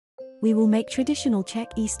We will make traditional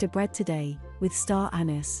Czech Easter bread today, with star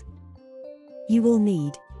anise. You will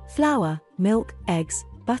need flour, milk, eggs,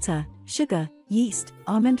 butter, sugar, yeast,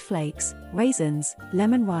 almond flakes, raisins,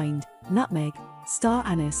 lemon rind, nutmeg, star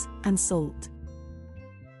anise, and salt.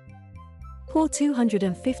 Pour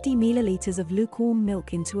 250 milliliters of lukewarm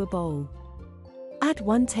milk into a bowl. Add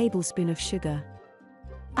 1 tablespoon of sugar.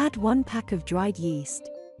 Add 1 pack of dried yeast.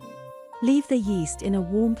 Leave the yeast in a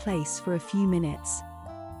warm place for a few minutes.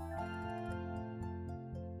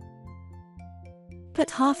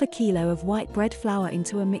 Put half a kilo of white bread flour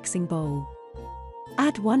into a mixing bowl.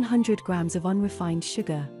 Add 100 grams of unrefined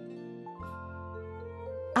sugar.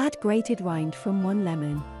 Add grated rind from 1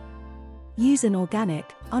 lemon. Use an organic,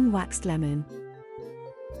 unwaxed lemon.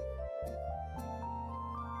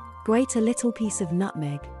 Grate a little piece of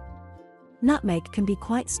nutmeg. Nutmeg can be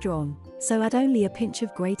quite strong, so add only a pinch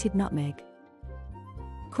of grated nutmeg.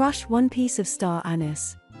 Crush 1 piece of star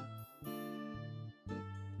anise.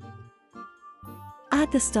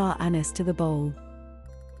 Add the star anise to the bowl.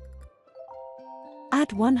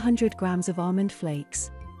 Add 100 grams of almond flakes.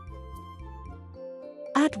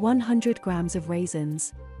 Add 100 grams of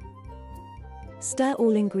raisins. Stir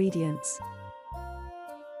all ingredients.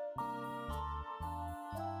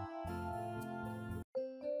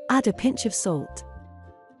 Add a pinch of salt.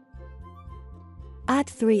 Add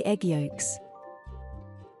 3 egg yolks.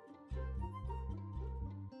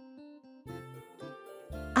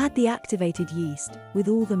 Add the activated yeast, with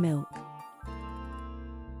all the milk.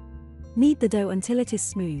 Knead the dough until it is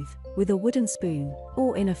smooth, with a wooden spoon,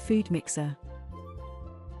 or in a food mixer.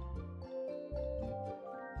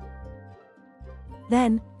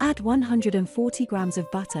 Then, add 140 grams of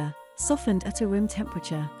butter, softened at a room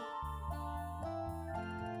temperature.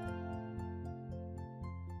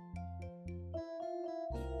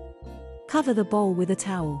 Cover the bowl with a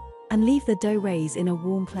towel, and leave the dough raise in a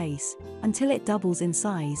warm place, until it doubles in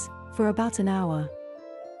size, for about an hour.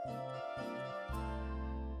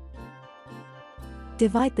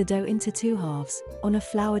 Divide the dough into 2 halves, on a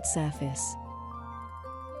floured surface.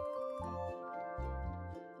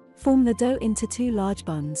 Form the dough into 2 large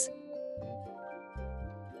buns.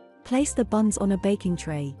 Place the buns on a baking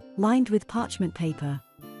tray, lined with parchment paper.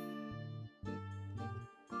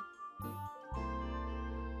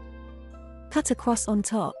 Cut a cross on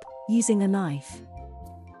top, using a knife.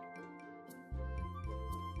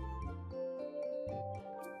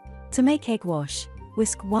 To make egg wash,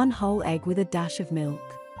 whisk 1 whole egg with a dash of milk.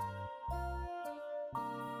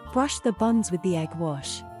 Brush the buns with the egg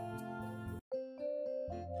wash.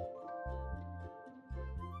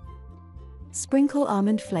 Sprinkle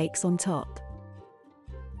almond flakes on top.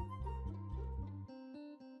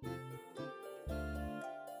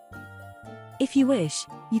 If you wish,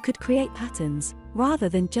 you could create patterns, rather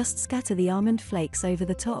than just scatter the almond flakes over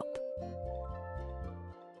the top.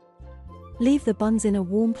 Leave the buns in a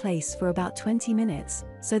warm place for about 20 minutes,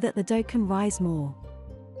 so that the dough can rise more.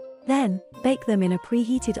 Then, bake them in a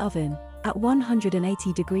preheated oven, at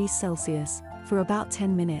 180 degrees Celsius, for about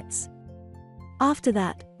 10 minutes. After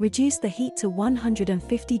that, reduce the heat to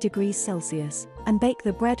 150 degrees Celsius, and bake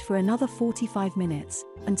the bread for another 45 minutes,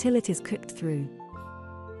 until it is cooked through.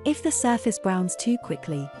 If the surface browns too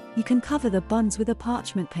quickly, you can cover the buns with a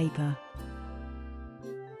parchment paper.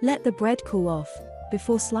 Let the bread cool off,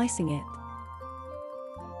 before slicing it.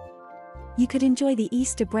 You could enjoy the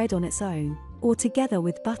Easter bread on its own, or together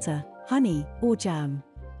with butter, honey, or jam.